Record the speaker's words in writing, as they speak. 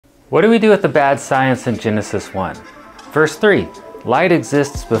What do we do with the bad science in Genesis 1? Verse 3, light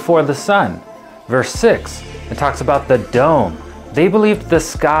exists before the sun. Verse 6, it talks about the dome. They believed the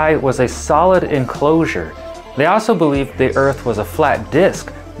sky was a solid enclosure. They also believed the earth was a flat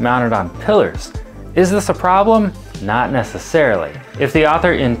disk mounted on pillars. Is this a problem? Not necessarily. If the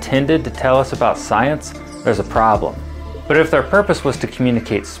author intended to tell us about science, there's a problem. But if their purpose was to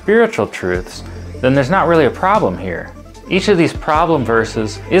communicate spiritual truths, then there's not really a problem here. Each of these problem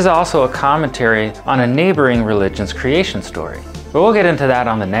verses is also a commentary on a neighboring religion's creation story. But we'll get into that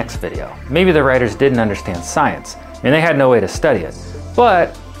on the next video. Maybe the writers didn't understand science, and they had no way to study it.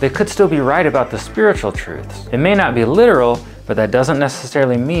 But they could still be right about the spiritual truths. It may not be literal, but that doesn't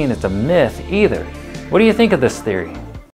necessarily mean it's a myth either. What do you think of this theory?